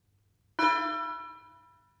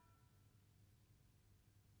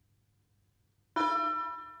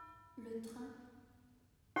le train,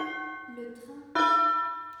 le train,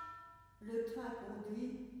 le train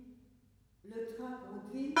conduit, le train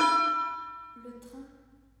conduit, le train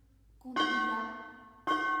conduit là,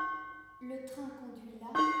 le train conduit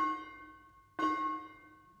là,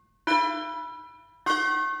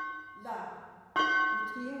 là où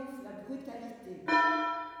triomphe la brutalité,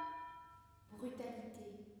 brutalité,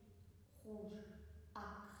 rouge,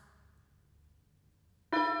 âcre,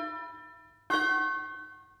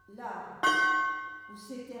 là où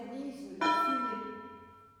s'éternise la fumée,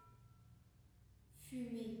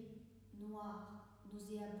 fumée, noire,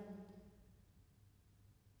 nauséabonde,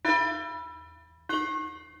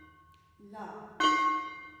 là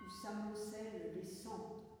où s'amoncellent les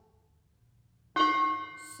cendres,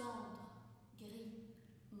 cendre, gris,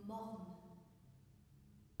 morne,